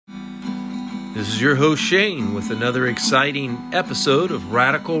This is your host Shane with another exciting episode of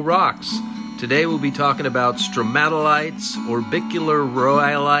Radical Rocks. Today we'll be talking about stromatolites, orbicular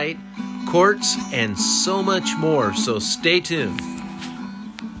rhyolite, quartz, and so much more, so stay tuned.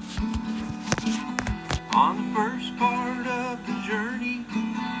 On the first part of the journey,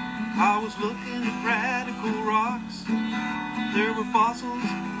 I was looking at radical rocks. There were fossils,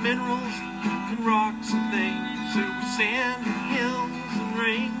 minerals, and rocks and things. There was sand and hills and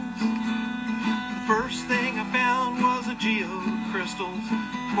rings. The first thing I found was a geocrystals,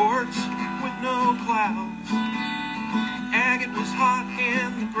 quartz with no clouds. Agate was hot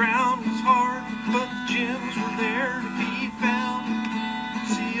and the ground was hard, but the gems were there to be found.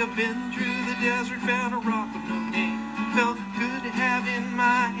 See, I've been through the desert, found a rock with no name. Felt good to have in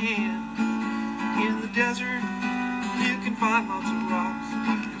my hand. In the desert, you can find lots of rocks,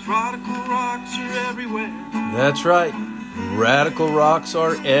 'cause radical rocks are everywhere. That's right. Radical rocks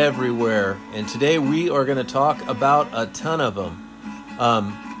are everywhere. And today we are going to talk about a ton of them.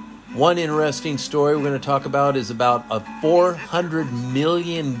 One interesting story we're going to talk about is about a $400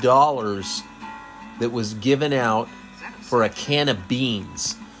 million that was given out for a can of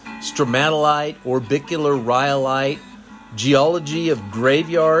beans. Stromatolite, orbicular rhyolite, geology of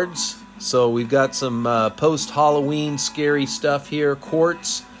graveyards. So we've got some post-Halloween scary stuff here.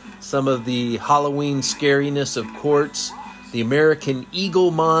 Quartz, some of the Halloween scariness of quartz. The American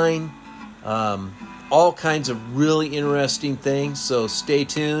Eagle Mine, all kinds of really interesting things. So stay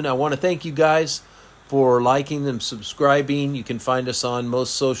tuned. I want to thank you guys for liking and subscribing. You can find us on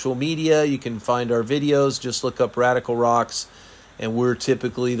most social media. You can find our videos. Just look up Radical Rocks, and we're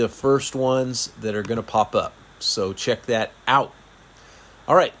typically the first ones that are going to pop up. So check that out.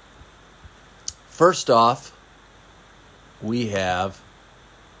 All right. First off, we have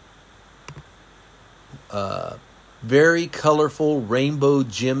very colorful rainbow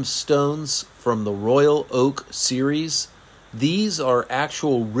gemstones from the Royal Oak series. These are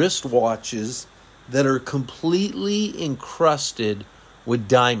actual wristwatches that are completely encrusted with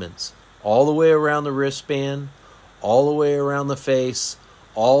diamonds, all the way around the wristband, all the way around the face,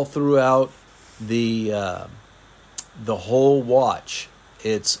 all throughout the whole watch.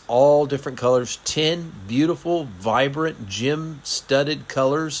 It's all different colors, 10 beautiful, vibrant, gem-studded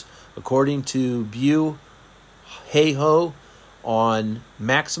colors, according to Beau Hey-Ho on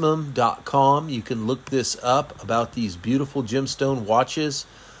Maximum.com. You can look this up about these beautiful gemstone watches.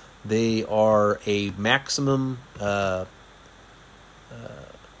 They are a Maximum, let's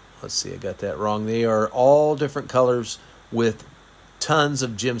see, I got that wrong. They are all different colors with tons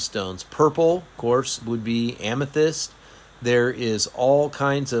of gemstones. Purple, of course, would be amethyst. There is all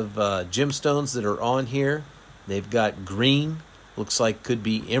kinds of gemstones that are on here. They've got green, looks like could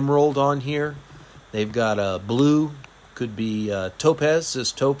be emerald on here. They've got a blue, could be topaz,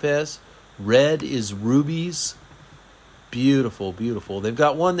 says topaz. Red is rubies. Beautiful, beautiful. They've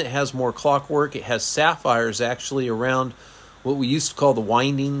got one that has more clockwork. It has sapphires actually around what we used to call the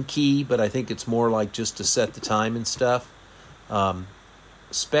winding key, but I think it's more like just to set the time and stuff.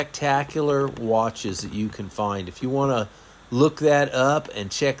 Spectacular watches that you can find. If you want to look that up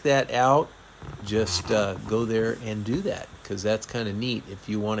and check that out, just go there and do that, because that's kind of neat if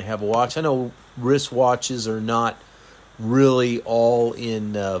you want to have a watch. I know wristwatches are not really all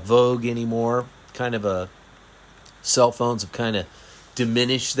in vogue anymore. Kind of cell phones have kind of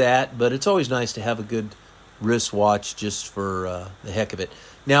diminished that, but it's always nice to have a good wristwatch just for the heck of it.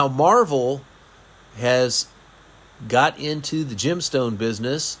 Now, Marvel has got into the gemstone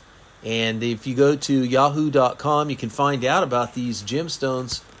business, and if you go to yahoo.com, you can find out about these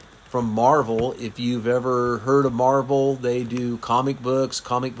gemstones from Marvel. If you've ever heard of Marvel, they do comic books,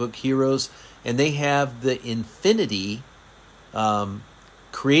 comic book heroes, and they have the Infinity,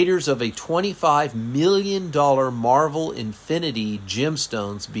 creators of a $25 million Marvel Infinity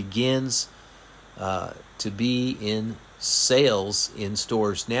gemstones begins to be in sales in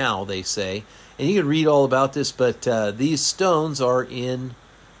stores now, they say. And you can read all about this, but these stones are in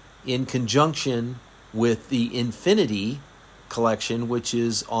conjunction with the Infinity collection, which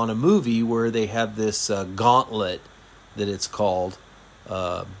is on a movie where they have this gauntlet that it's called.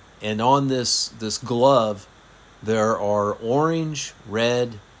 And on this glove, there are orange,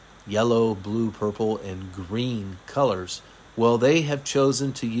 red, yellow, blue, purple, and green colors. Well, they have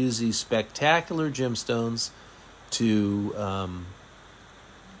chosen to use these spectacular gemstones to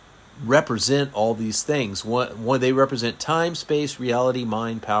represent all these things. One, they represent time, space, reality,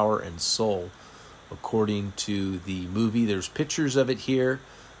 mind, power, and soul, according to the movie. There's pictures of it here.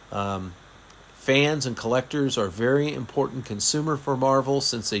 Fans and collectors are a very important consumer for Marvel,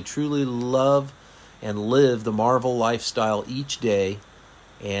 since they truly love and live the Marvel lifestyle each day.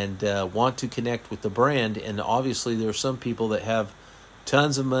 and want to connect with the brand. And obviously there are some people that have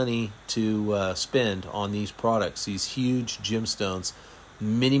tons of money to spend on these products, these huge gemstones,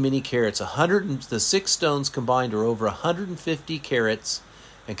 many carats. The 6 stones combined are over 150 carats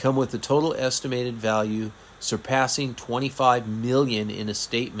and come with a total estimated value surpassing $25 million in a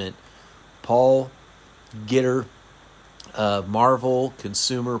statement. Paul Gitter of Marvel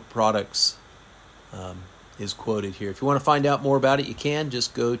Consumer Products is quoted here. If you want to find out more about it, you can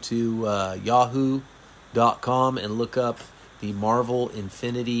just go to yahoo.com and look up the Marvel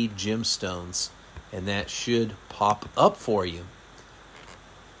Infinity Gemstones, and that should pop up for you.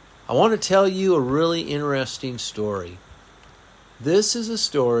 I want to tell you a really interesting story. This is a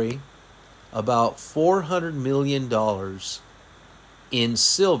story about $400 million in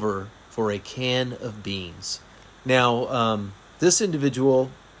silver for a can of beans. Now, this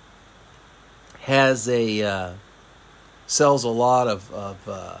individual has sells a lot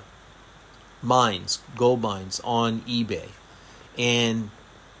of mines, gold mines, on eBay, and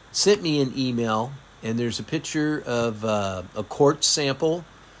sent me an email. And there's a picture of a quartz sample.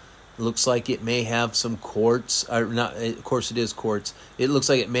 It looks like it may have some quartz. Of course, it is quartz. It looks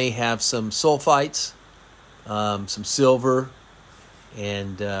like it may have some sulfites, some silver,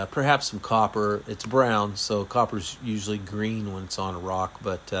 and perhaps some copper. It's brown, so copper's usually green when it's on a rock.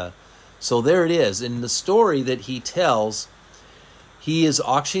 But so there it is. In the story that he tells, he is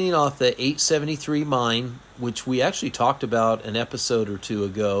auctioning off the 873 mine, which we actually talked about an episode or two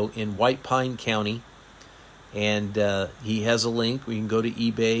ago, in White Pine County. And he has a link. We can go to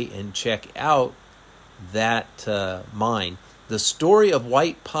eBay and check out that mine. The story of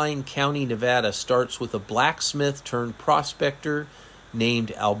White Pine County, Nevada starts with a blacksmith turned prospector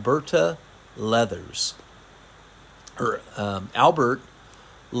named Albert Leathers.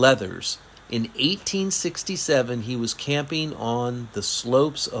 In 1867, he was camping on the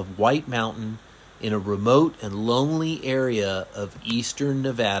slopes of White Mountain in a remote and lonely area of eastern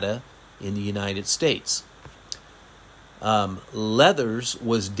Nevada in the United States. Leathers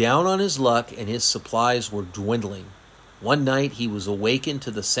was down on his luck and his supplies were dwindling. One night he was awakened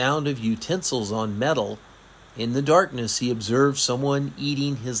to the sound of utensils on metal. In the darkness he observed someone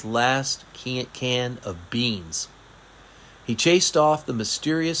eating his last can of beans. He chased off the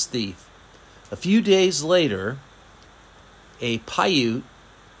mysterious thief. A few days later, a Paiute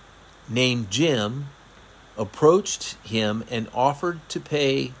named Jim approached him and offered to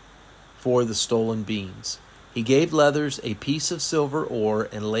pay for the stolen beans. He gave Leathers a piece of silver ore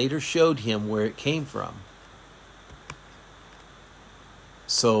and later showed him where it came from.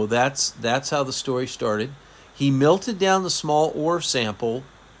 So that's how the story started. He melted down the small ore sample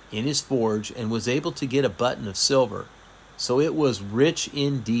in his forge and was able to get a button of silver. So it was rich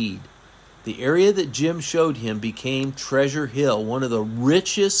indeed. The area that Jim showed him became Treasure Hill, one of the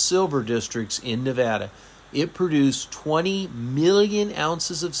richest silver districts in Nevada. It produced 20 million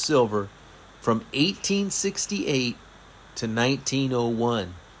ounces of silver from 1868 to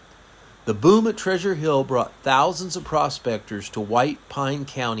 1901. The boom at Treasure Hill brought thousands of prospectors to White Pine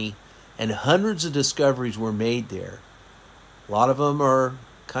County, and hundreds of discoveries were made there. A lot of them are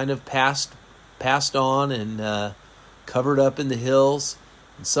kind of passed on and covered up in the hills,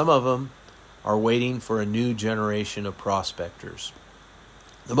 and some of them are waiting for a new generation of prospectors.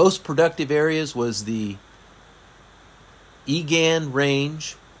 The most productive areas was the Egan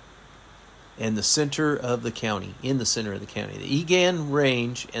Range and the center of the county, The Egan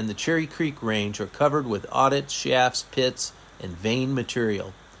Range and the Cherry Creek Range are covered with adits, shafts, pits, and vein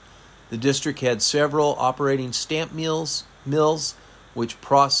material. The district had several operating stamp mills which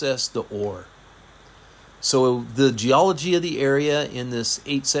processed the ore. So the geology of the area in this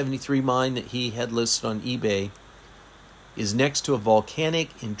 873 mine that he had listed on eBay is next to a volcanic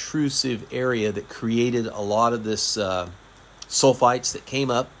intrusive area that created a lot of this sulfites that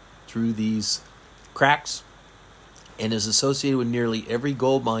came up through these cracks and is associated with nearly every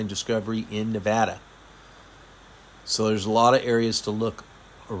gold mine discovery in Nevada. So there's a lot of areas to look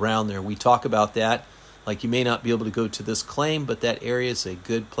around there. We talk about that. Like, you may not be able to go to this claim, but that area is a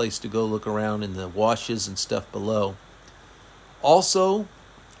good place to go look around in the washes and stuff below. Also,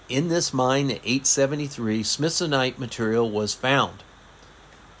 in this mine at 873, smithsonite material was found.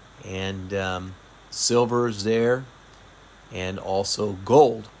 And silver is there, and also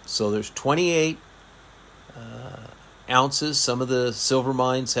gold. So there's 28 ounces. Some of the silver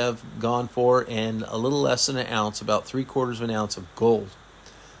mines have gone for, and a little less than an ounce, about 3/4 of an ounce of gold.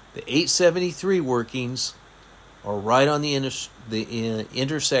 The 873 workings are right on the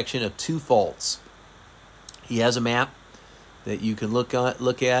intersection of two faults. He has a map that you can look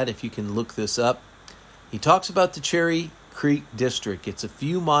at if you can look this up. He talks about the Cherry Creek District. It's a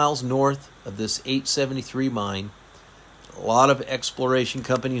few miles north of this 873 mine. A lot of exploration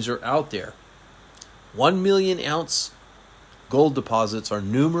companies are out there. 1 million ounce gold deposits are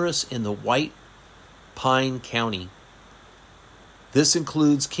numerous in the White Pine County. This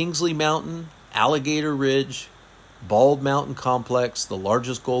includes Kingsley Mountain, Alligator Ridge, Bald Mountain Complex, the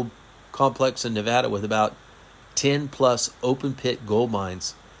largest gold complex in Nevada with about 10 plus open pit gold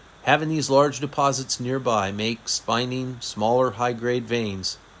mines. Having these large deposits nearby makes finding smaller high-grade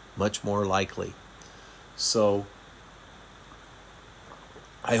veins much more likely. So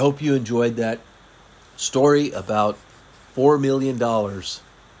I hope you enjoyed that story about $4 million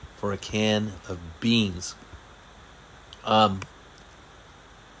for a can of beans.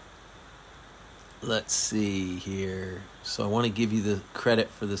 Let's see here. So I want to give you the credit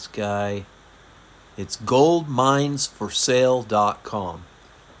for this guy. It's goldminesforsale.com.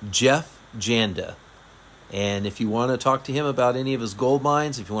 Jeff Janda. And if you want to talk to him about any of his gold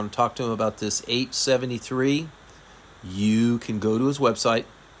mines, if you want to talk to him about this 873, you can go to his website,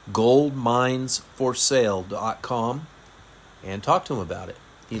 goldminesforsale.com, and talk to him about it.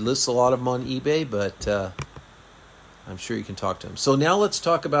 He lists a lot of them on eBay, but I'm sure you can talk to him. So now let's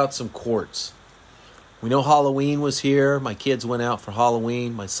talk about some quartz. We know Halloween was here. My kids went out for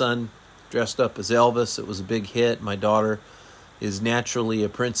Halloween. My son dressed up as Elvis. It was a big hit. My daughter is naturally a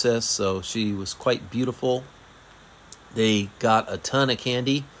princess, so she was quite beautiful. They got a ton of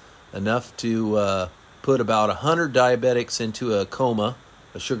candy, enough to put about 100 diabetics into a coma,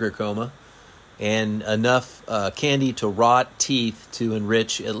 a sugar coma, and enough candy to rot teeth to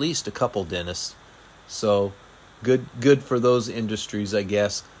enrich at least a couple dentists. So good for those industries, I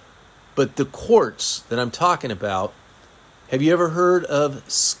guess. But the quartz that I'm talking about, have you ever heard of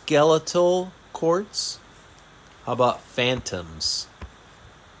skeletal quartz? How about phantoms?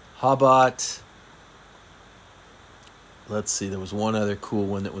 How about, let's see, there was one other cool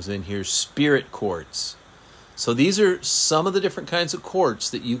one that was in here, spirit quartz. So these are some of the different kinds of quartz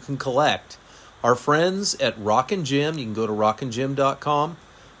that you can collect. Our friends at Rock and Gem, you can go to rockandgem.com,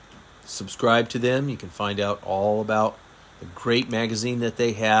 subscribe to them. You can find out all about the great magazine that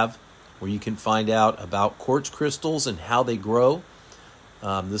they have, where you can find out about quartz crystals and how they grow.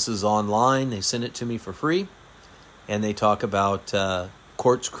 This is online. They send it to me for free. And they talk about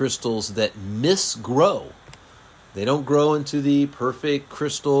quartz crystals that misgrow. They don't grow into the perfect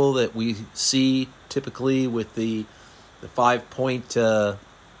crystal that we see typically with the 5-point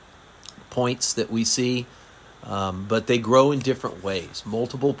points that we see. But they grow in different ways.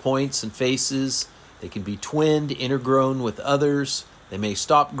 Multiple points and faces. They can be twinned, intergrown with others. They may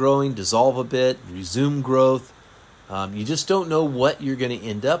stop growing, dissolve a bit, resume growth. You just don't know what you're going to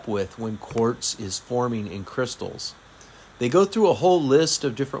end up with when quartz is forming in crystals. They go through a whole list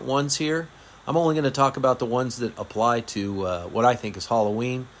of different ones here. I'm only going to talk about the ones that apply to what I think is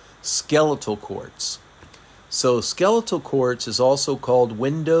Halloween, skeletal quartz. So skeletal quartz is also called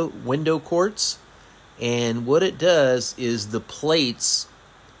window quartz. And what it does is the plates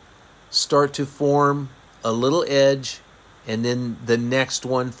start to form a little edge, and then the next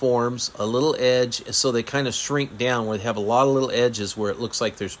one forms a little edge, so they kind of shrink down where they have a lot of little edges where it looks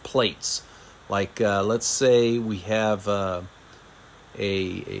like there's plates. Like let's say we have a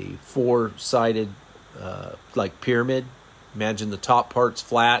four-sided like pyramid. Imagine the top part's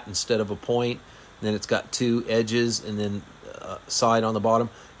flat instead of a point, and then it's got two edges and then a side on the bottom.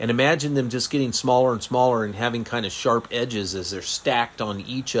 And imagine them just getting smaller and smaller and having kind of sharp edges as they're stacked on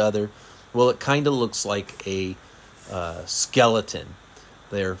each other. Well, it kind of looks like a skeleton.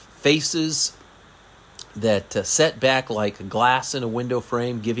 They're faces that set back like glass in a window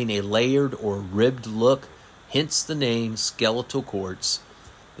frame, giving a layered or ribbed look, hence the name skeletal quartz.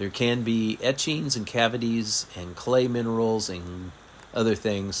 There can be etchings and cavities and clay minerals and other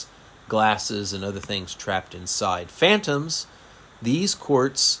things, glasses and other things trapped inside. Phantoms, these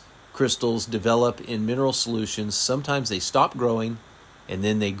quartz crystals develop in mineral solutions. Sometimes they stop growing and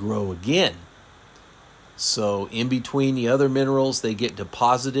then they grow again. So in between the other minerals, they get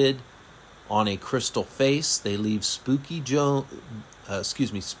deposited on a crystal face. They leave spooky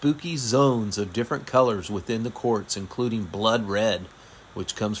zones of different colors within the quartz, including blood red,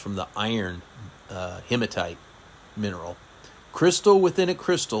 which comes from the iron hematite mineral. Crystal within a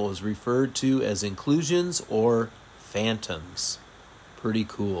crystal is referred to as inclusions or phantoms. Pretty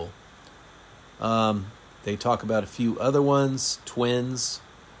cool. They talk about a few other ones, twins,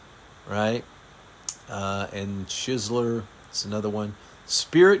 right? And Chisler, it's another one.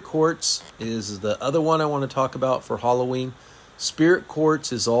 Spirit quartz is the other one I want to talk about for Halloween. Spirit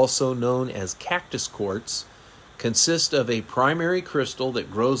quartz is also known as cactus quartz. Consists of a primary crystal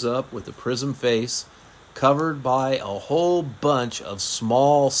that grows up with a prism face covered by a whole bunch of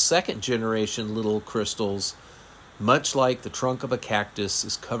small second-generation little crystals, much like the trunk of a cactus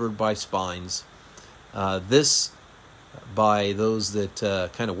is covered by spines. This, by those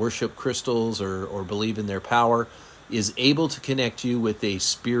that kind of worship crystals or believe in their power, is able to connect you with a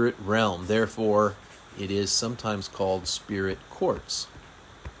spirit realm. Therefore, it is sometimes called spirit quartz.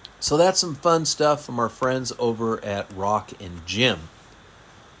 So that's some fun stuff from our friends over at Rock and Gem.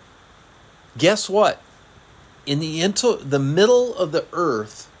 Guess what? In the middle of the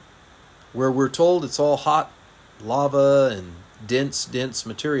earth, where we're told it's all hot lava and dense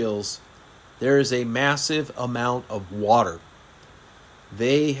materials, there is a massive amount of water.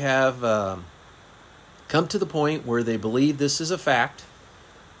 They have come to the point where they believe this is a fact.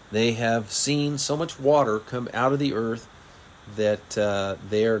 They have seen so much water come out of the earth that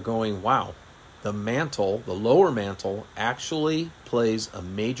they are going, wow, the lower mantle actually plays a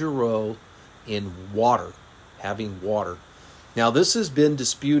major role in water, having water. Now, this has been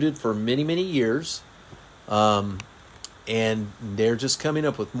disputed for many, many years, and they're just coming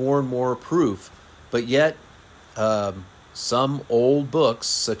up with more and more proof. But yet, some old books,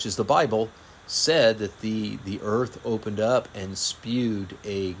 such as the Bible, said that the earth opened up and spewed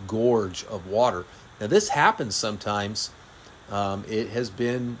a gorge of water. Now, this happens sometimes. It has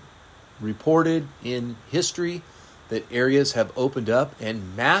been reported in history that areas have opened up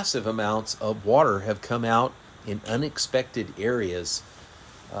and massive amounts of water have come out in unexpected areas.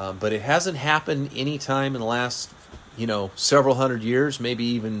 But it hasn't happened any time in the last, several hundred years, maybe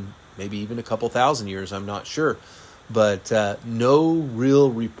even a couple thousand years, I'm not sure. But no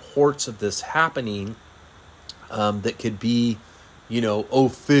real reports of this happening that could be,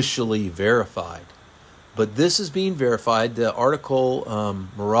 officially verified. But this is being verified. The article,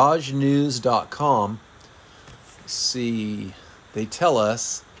 MirageNews.com, they tell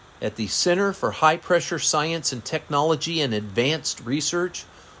us, at the Center for High Pressure Science and Technology and Advanced Research,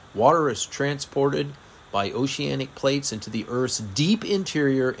 water is transported by oceanic plates into the Earth's deep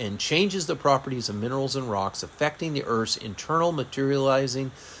interior and changes the properties of minerals and rocks, affecting the Earth's internal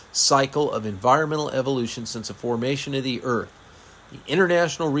materializing cycle of environmental evolution since the formation of the Earth. The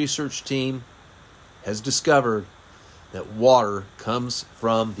international research team has discovered that water comes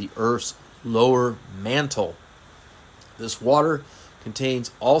from the Earth's lower mantle. This water contains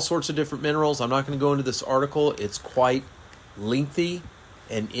all sorts of different minerals. I'm not going to go into this article. It's quite lengthy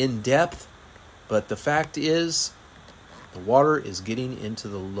and in-depth. But the fact is, the water is getting into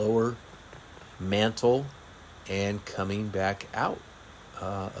the lower mantle and coming back out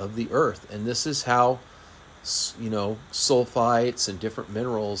of the earth. And this is how, sulfites and different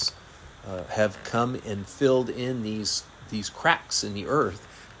minerals have come and filled in these cracks in the earth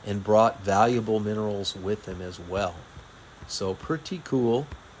and brought valuable minerals with them as well. So pretty cool.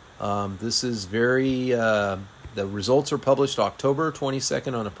 This is very... The results are published October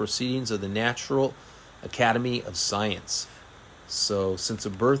 22nd on the Proceedings of the Natural Academy of Science. So since the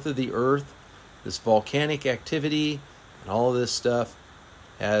birth of the Earth, this volcanic activity and all of this stuff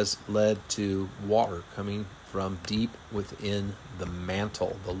has led to water coming from deep within the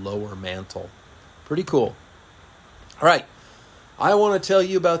mantle, the lower mantle. Pretty cool. All right. I want to tell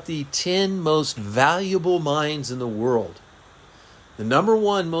you about the 10 most valuable mines in the world. The number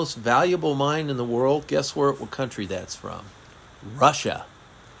one most valuable mine in the world, guess what country that's from? Russia.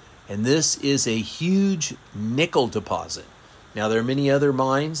 And this is a huge nickel deposit. Now, there are many other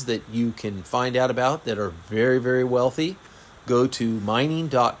mines that you can find out about that are very, very wealthy. Go to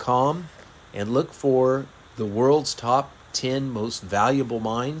mining.com and look for the world's top 10 most valuable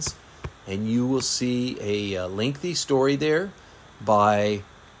mines. And you will see a lengthy story there by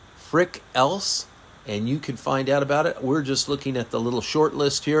Frick Else. And you can find out about it. We're just looking at the little short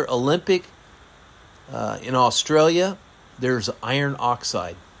list here. Olympic in Australia, there's iron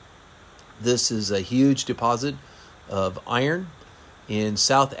oxide. This is a huge deposit of iron. In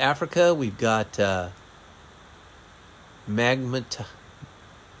South Africa, we've got magmatic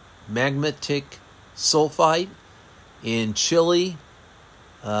sulfide. In Chile,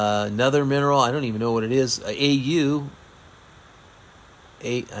 another mineral, I don't even know what it is, AU.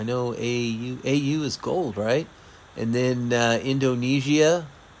 I know AU is gold, right? And then Indonesia,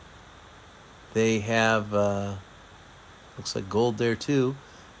 they have, looks like gold there too.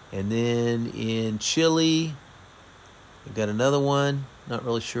 And then in Chile, we've got another one. Not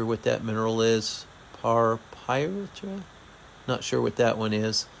really sure what that mineral is. Pyrite? Not sure what that one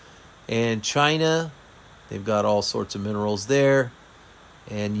is. And China, they've got all sorts of minerals there.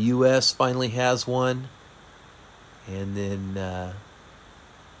 And U.S. finally has one. And then...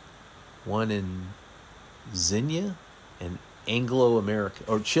 one in Xenia and Anglo-American,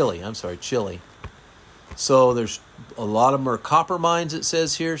 or Chile, Chile. So there's a lot of them are copper mines, it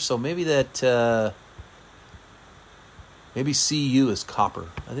says here. So maybe that maybe Cu is copper.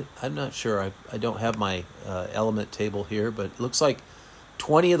 I'm not sure. I don't have my element table here, but it looks like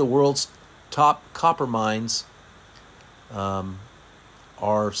 20 of the world's top copper mines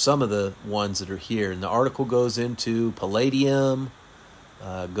are some of the ones that are here. And the article goes into palladium,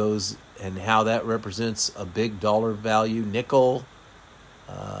 goes and how that represents a big dollar value, nickel,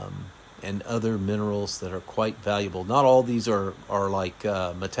 and other minerals that are quite valuable. Not all these are like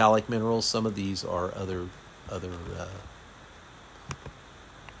metallic minerals. Some of these are other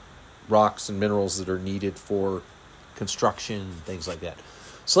rocks and minerals that are needed for construction and things like that.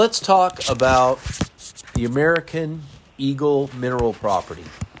 So let's talk about the American Eagle mineral property.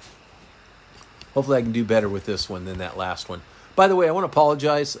 Hopefully I can do better with this one than that last one. By the way, I want to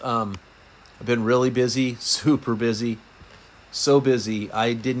apologize. I've been really busy, super busy, so busy.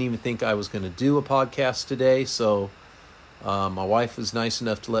 I didn't even think I was going to do a podcast today. So my wife was nice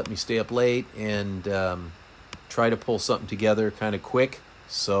enough to let me stay up late and try to pull something together kind of quick.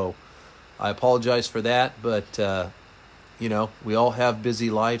 So I apologize for that, but we all have busy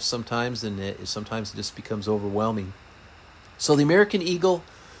lives sometimes, and sometimes it just becomes overwhelming. So the American Eagle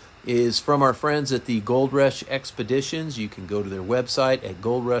is from our friends at the Gold Rush Expeditions. You can go to their website at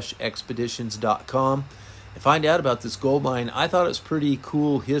goldrushexpeditions.com and find out about this gold mine. I thought it was pretty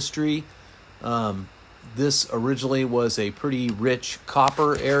cool history. This originally was a pretty rich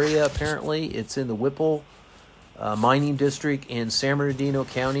copper area, apparently. It's in the Whipple mining district in San Bernardino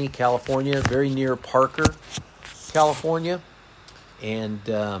County, California, very near Parker, California. And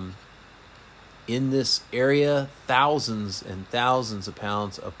in this area, thousands and thousands of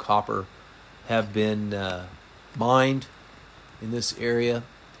pounds of copper have been mined in this area.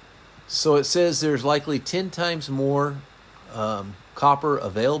 So it says there's likely 10 times more copper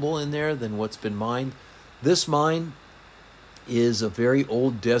available in there than what's been mined. This mine is a very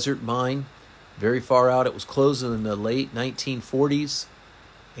old desert mine, very far out. It was closed in the late 1940s,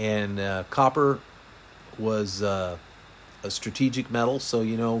 and copper was a strategic metal. So,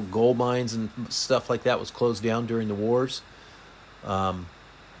 gold mines and stuff like that was closed down during the wars. And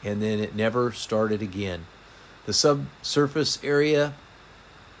then it never started again. The subsurface area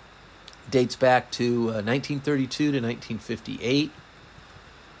dates back to 1932 to 1958.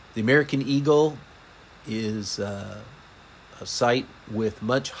 The American Eagle is a site with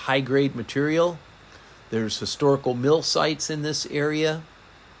much high-grade material. There's historical mill sites in this area.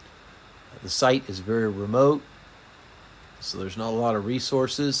 The site is very remote, so there's not a lot of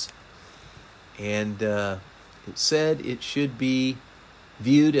resources. And it said it should be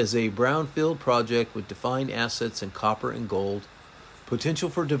viewed as a brownfield project with defined assets in copper and gold. Potential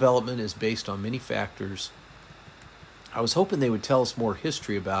for development is based on many factors. I was hoping they would tell us more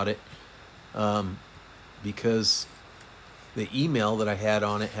history about it, because the email that I had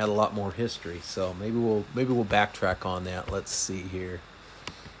on it had a lot more history. So maybe we'll backtrack on that. Let's see here.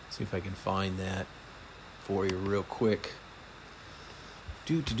 See if I can find that for you real quick.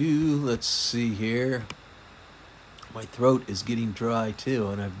 Let's see here. My throat is getting dry too,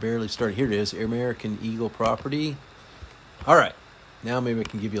 and I've barely started. Here it is, American Eagle property. All right, now maybe I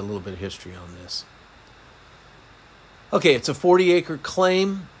can give you a little bit of history on this. Okay, it's a 40-acre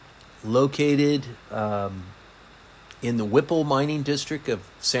claim located in the Whipple mining district of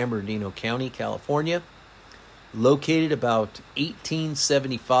San Bernardino County, California. Located about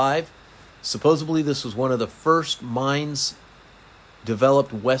 1875. Supposedly this was one of the first mines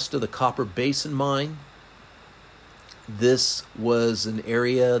developed west of the Copper Basin mine. This was an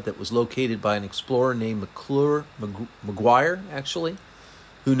area that was located by an explorer named McGuire, actually,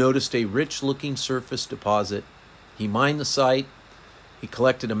 who noticed a rich-looking surface deposit. He mined the site. He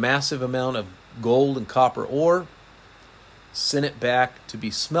collected a massive amount of gold and copper ore, sent it back to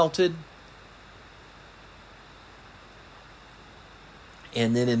be smelted.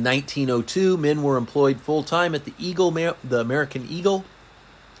 And then in 1902, men were employed full-time at the American Eagle.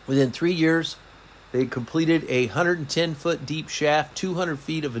 Within 3 years, they completed a 110-foot deep shaft, 200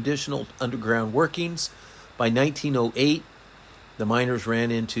 feet of additional underground workings. By 1908, the miners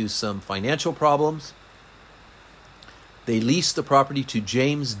ran into some financial problems. They leased the property to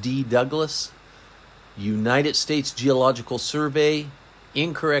James D. Douglas. United States Geological Survey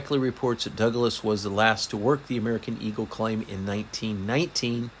incorrectly reports that Douglas was the last to work the American Eagle claim in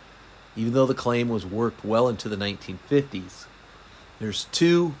 1919, even though the claim was worked well into the 1950s. There's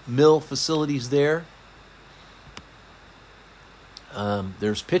 2 mill facilities there.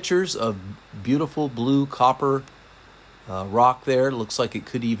 There's pictures of beautiful blue copper rock there. Looks like it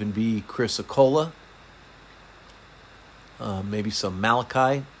could even be chrysocolla. Maybe some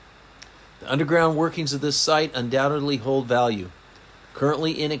malachite. The underground workings of this site undoubtedly hold value.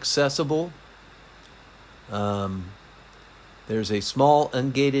 Currently inaccessible, there's a small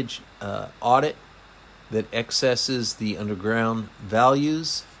ungated audit that accesses the underground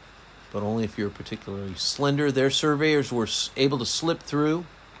values, but only if you're particularly slender. Their surveyors were able to slip through,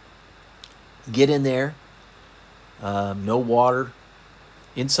 get in there, no water.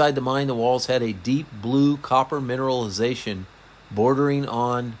 Inside the mine, the walls had a deep blue copper mineralization bordering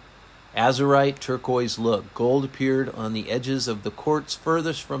on azurite turquoise look. Gold appeared on the edges of the quartz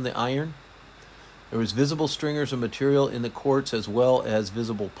furthest from the iron. There was visible stringers of material in the quartz as well as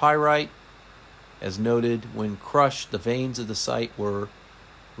visible pyrite. As noted, when crushed, the veins of the site were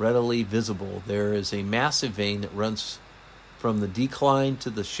readily visible. There is a massive vein that runs from the decline to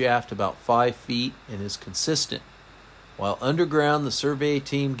the shaft about 5 feet and is consistent. While underground, the survey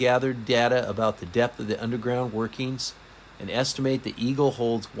team gathered data about the depth of the underground workings and estimate the Eagle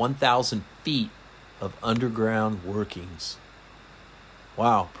holds 1,000 feet of underground workings.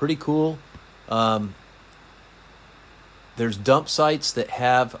 Wow, pretty cool. There's dump sites that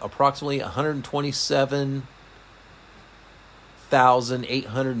have approximately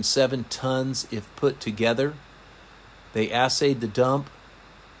 127,807 tons if put together. They assayed the dump,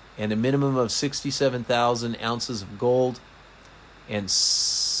 and a minimum of 67,000 ounces of gold and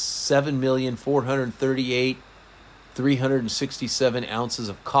 7,438,367 ounces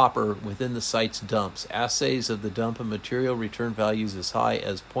of copper within the site's dumps. Assays of the dump and material return values as high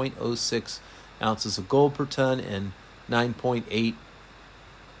as 0.06 ounces of gold per ton and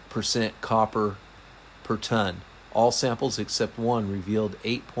 9.8% copper per ton. All samples except one revealed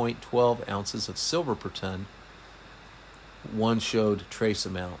 8.12 ounces of silver per ton. One showed trace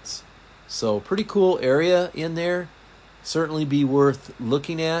amounts. So pretty cool area in there. Certainly be worth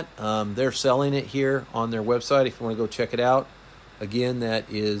looking at. They're selling it here on their website if you want to go check it out. Again, that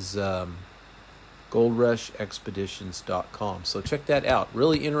is goldrushexpeditions.com. So check that out.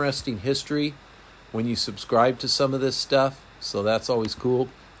 Really interesting history when you subscribe to some of this stuff. So that's always cool.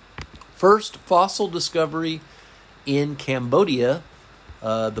 First fossil discovery in Cambodia.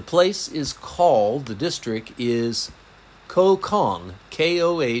 The place is called, the district is Koh Kong,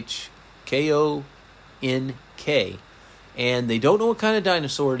 K-O-H-K-O-N-K. And they don't know what kind of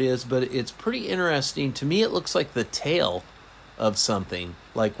dinosaur it is, but it's pretty interesting. To me, it looks like the tail of something,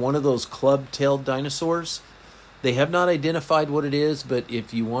 like one of those club-tailed dinosaurs. They have not identified what it is, but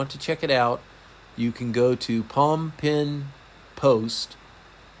if you want to check it out, you can go to Phnom Penh Post,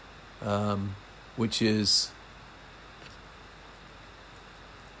 which is...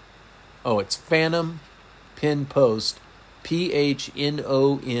 it's Phnom Penh Post,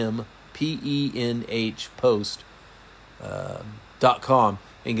 PHNOMPENH Post.com.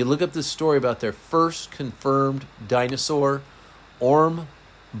 And you can look up this story about their first confirmed dinosaur, Orm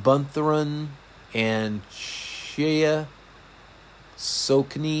Bunthorne and Shea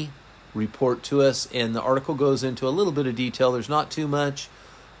Sokni report to us. And the article goes into a little bit of detail. There's not too much.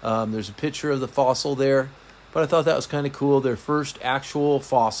 There's a picture of the fossil there. But I thought that was kind of cool. Their first actual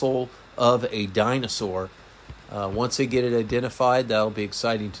fossil of a dinosaur. Once they get it identified, that'll be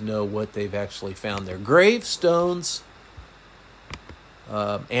exciting to know what they've actually found there. Gravestones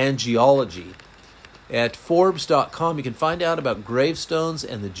and geology. At Forbes.com, you can find out about gravestones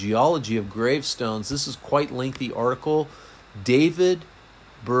and the geology of gravestones. This is quite a lengthy article. David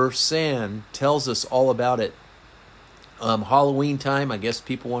Bursan tells us all about it. Halloween time, I guess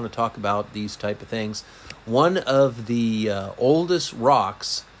people want to talk about these type of things. One of the oldest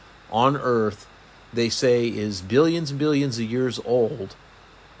rocks on Earth, they say, is billions and billions of years old.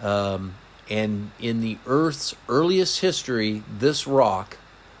 And in the Earth's earliest history, this rock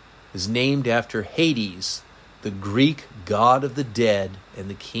is named after Hades, the Greek god of the dead and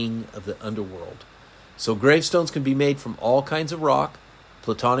the king of the underworld. So gravestones can be made from all kinds of rock.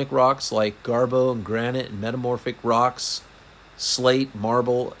 Plutonic rocks like garbo and granite and metamorphic rocks, slate,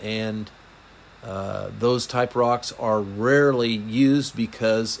 marble, and those type rocks are rarely used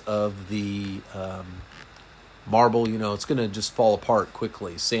because of the marble. It's going to just fall apart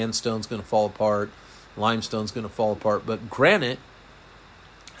quickly. Sandstone's going to fall apart. Limestone's going to fall apart. But granite,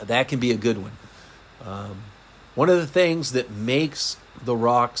 that can be a good one. One of the things that makes the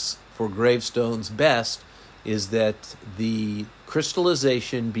rocks for gravestones best is that the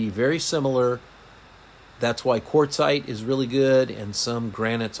crystallization be very similar. That's why quartzite is really good, and some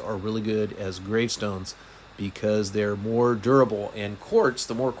granites are really good as gravestones because they're more durable. And quartz,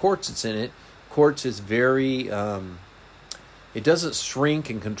 the more quartz that's in it, quartz is very, it doesn't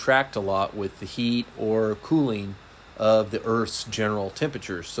shrink and contract a lot with the heat or cooling of the Earth's general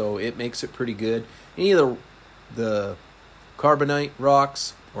temperature. So it makes it pretty good. Any of the carbonite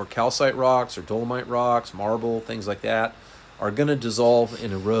rocks, or calcite rocks or dolomite rocks, marble, things like that, are going to dissolve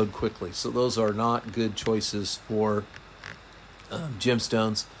and erode quickly. So those are not good choices for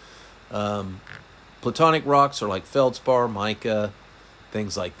gemstones. Plutonic rocks are like feldspar, mica,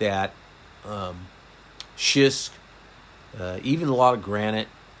 things like that. Schist, even a lot of granite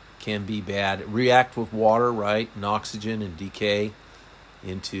can be bad. React with water, right, and oxygen, and decay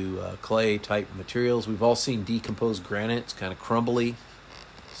into clay-type materials. We've all seen decomposed granite. It's kind of crumbly.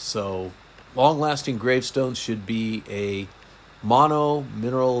 So long-lasting gravestones should be a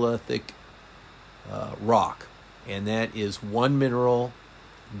monomineralithic rock. And that is one mineral,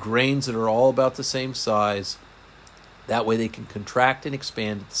 grains that are all about the same size. That way they can contract and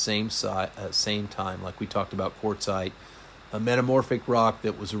expand at the same time, like we talked about quartzite. A metamorphic rock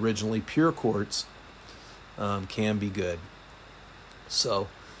that was originally pure quartz can be good. So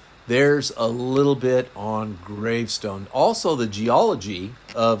there's a little bit on gravestone. Also, the geology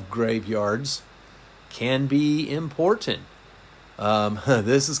of graveyards can be important.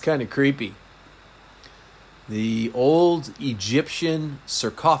 This is kind of creepy. The old Egyptian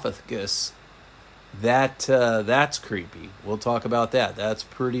sarcophagus, that's creepy. We'll talk about that. That's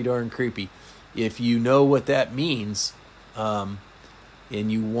pretty darn creepy. If you know what that means, and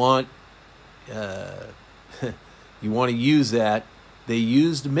you want you want to use that, they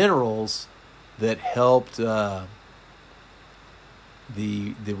used minerals that helped the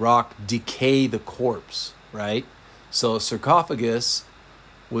rock decay the corpse, right? So sarcophagus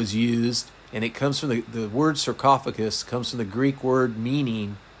was used, and it comes from the word sarcophagus comes from the Greek word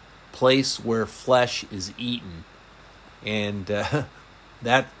meaning place where flesh is eaten, and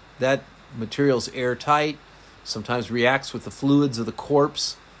that material's airtight. Sometimes reacts with the fluids of the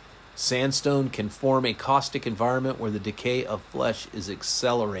corpse. Sandstone can form a caustic environment where the decay of flesh is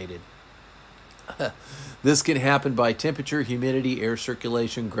accelerated. This can happen by temperature, humidity, air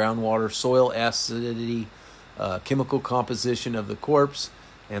circulation, groundwater, soil acidity, chemical composition of the corpse,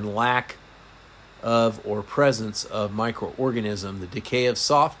 and lack of or presence of microorganism. The decay of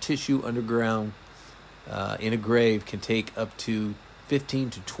soft tissue underground in a grave can take up to 15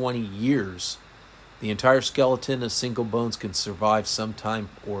 to 20 years. The entire skeleton of single bones can survive some time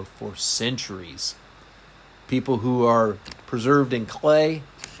or for centuries. People who are preserved in clay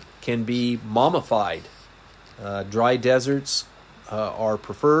can be mummified. Dry deserts are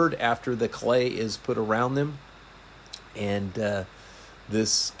preferred after the clay is put around them, and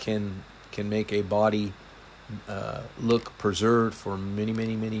this can make a body look preserved for many,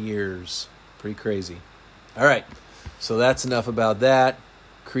 many, many years. Pretty crazy. All right, so that's enough about that.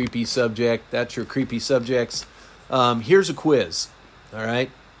 Creepy subject. That's your creepy subjects. Here's a quiz. All right.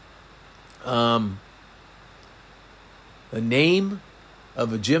 The name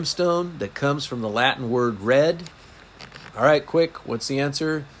of a gemstone that comes from the Latin word red. All right, quick. What's the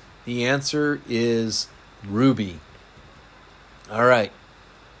answer? The answer is ruby. All right.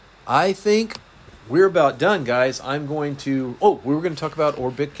 I think we're about done, guys. I'm going to... Oh, we were going to talk about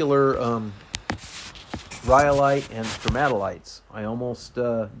orbicular rhyolite and stromatolites. I almost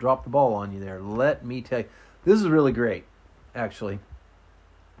dropped the ball on you there. Let me tell you. This is really great, actually.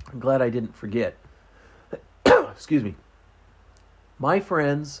 I'm glad I didn't forget. Excuse me. My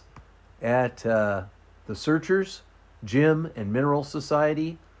friends at the Searchers Gem and Mineral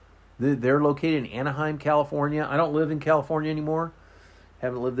Society, they're located in Anaheim, California. I don't live in California anymore.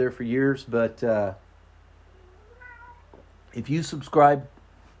 Haven't lived there for years, but if you subscribe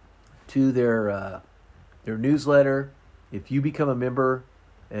to their newsletter, if you become a member,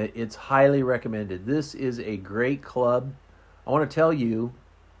 it's highly recommended. This is a great club. I want to tell you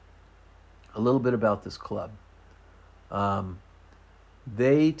a little bit about this club.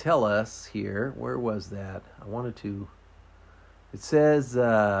 They tell us here, where was that? It says,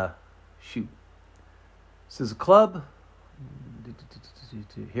 It says a club.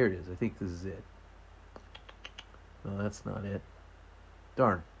 Here it is. I think this is it. No, that's not it.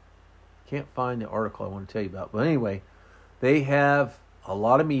 Darn. Can't find the article I want to tell you about. But anyway, they have a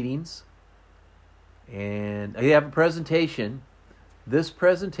lot of meetings, and they have a presentation. This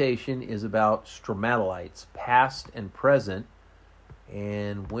presentation is about stromatolites, past and present.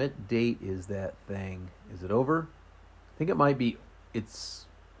 And what date is that thing? Is it over? I think it might be. It's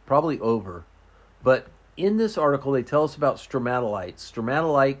probably over. But in this article, they tell us about stromatolites.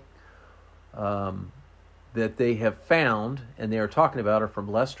 Stromatolite that they have found, and they are talking about, are from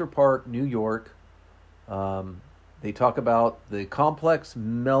Leicester Park, New York. They talk about the complex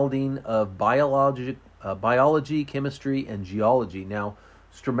melding of biology, chemistry, and geology. Now,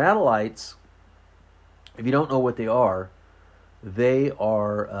 stromatolites, if you don't know what they were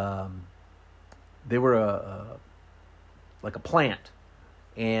like a plant,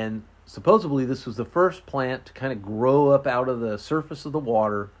 And supposedly this was the first plant to kind of grow up out of the surface of the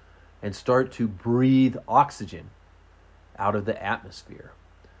water and start to breathe oxygen out of the atmosphere.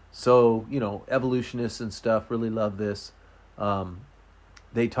 So, evolutionists and stuff really love this.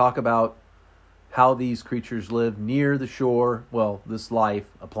 They talk about how these creatures live near the shore. Well, this life,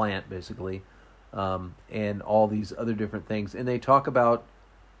 a plant basically, and all these other different things. And they talk about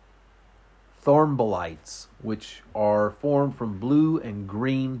thornbolites, which are formed from blue and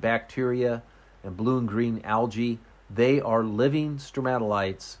green bacteria and blue and green algae. They are living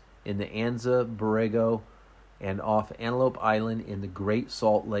stromatolites in the Anza Borrego and off Antelope Island in the Great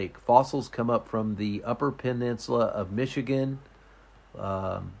Salt Lake. Fossils come up from the Upper Peninsula of Michigan,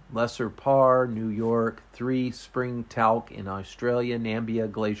 Lesser Parr, New York, Three Spring Talc in Australia,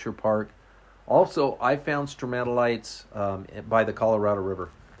 Nambia Glacier Park. Also, I found stromatolites by the Colorado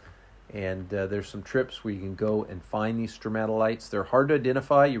River. And there's some trips where you can go and find these stromatolites. They're hard to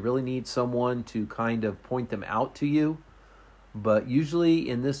identify. You really need someone to kind of point them out to you. But usually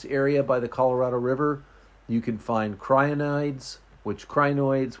in this area by the Colorado River, you can find crinoids, which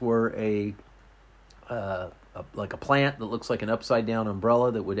crinoids were like a plant that looks like an upside-down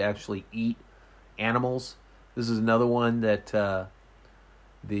umbrella that would actually eat animals. This is another one that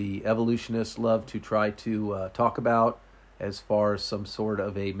the evolutionists love to try to talk about as far as some sort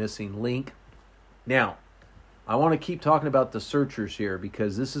of a missing link. Now, I want to keep talking about the searchers here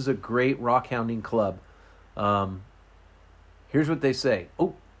because this is a great rock hounding club. Here's what they say.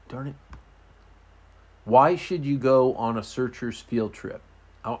 Oh, darn it. Why should you go on a searcher's field trip?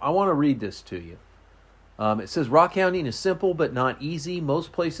 I want to read this to you. It says, rock hounding is simple but not easy.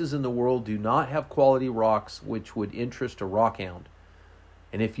 Most places in the world do not have quality rocks which would interest a rock hound.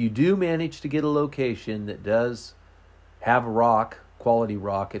 And if you do manage to get a location that does have rock, quality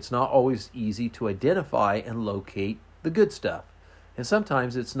rock, it's not always easy to identify and locate the good stuff. And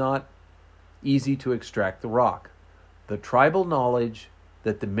sometimes it's not easy to extract the rock. The tribal knowledge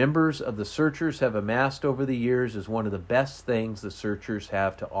that the members of the searchers have amassed over the years is one of the best things the searchers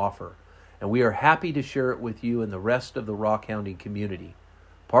have to offer. And we are happy to share it with you and the rest of the rock hounding community.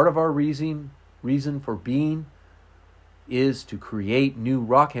 Part of our reason for being is to create new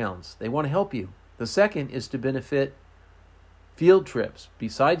rock hounds. They want to help you. The second is to benefit field trips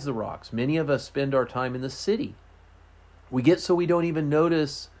besides the rocks. Many of us spend our time in the city. We get so we don't even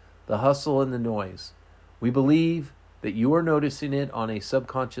notice the hustle and the noise. We believe that you are noticing it on a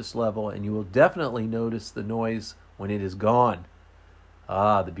subconscious level, and you will definitely notice the noise when it is gone.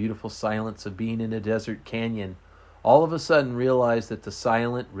 The beautiful silence of being in a desert canyon. All of a sudden realize that the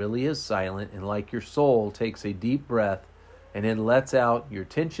silent really is silent, and like your soul takes a deep breath and then lets out your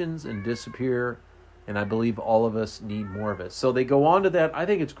tensions and disappear. And I believe all of us need more of it. So they go on to that. I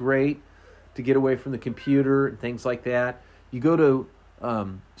think it's great to get away from the computer and things like that. You go to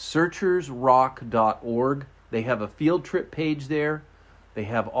searchersrock.org. They have a field trip page there. They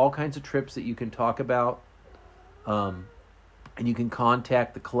have all kinds of trips that you can talk about. And you can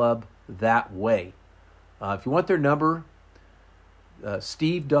contact the club that way. If you want their number,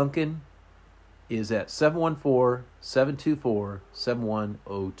 Steve Duncan is at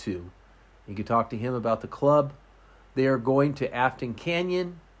 714-724-7102. You can talk to him about the club. They are going to Afton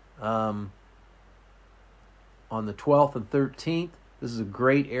Canyon on the 12th and 13th. This is a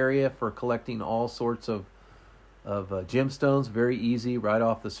great area for collecting all sorts of gemstones. Very easy, right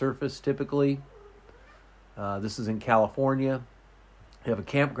off the surface typically. This is in California. They have a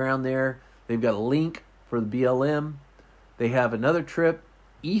campground there. They've got a link for the BLM. They have another trip,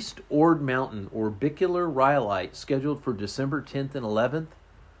 East Ord Mountain, orbicular rhyolite, scheduled for December 10th and 11th.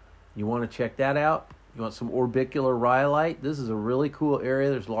 You want to check that out? You want some orbicular rhyolite? This is a really cool area.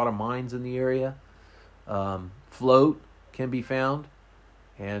 There's a lot of mines in the area. Float can be found.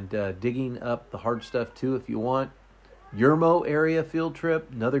 And digging up the hard stuff too if you want. Yermo area field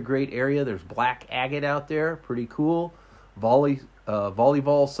trip, another great area. There's black agate out there, pretty cool.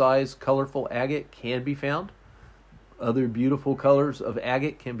 Volleyball size colorful agate can be found. Other beautiful colors of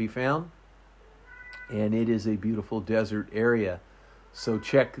agate can be found. And it is a beautiful desert area. So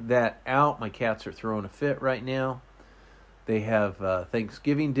check that out. My cats are throwing a fit right now. They have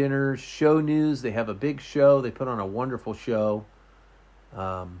Thanksgiving dinners, show news. They have a big show. They put on a wonderful show.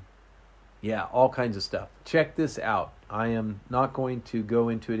 All kinds of stuff. Check this out. I am not going to go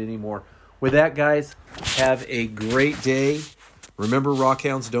into it anymore. With that, guys, have a great day. Remember,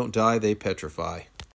 rockhounds don't die, they petrify.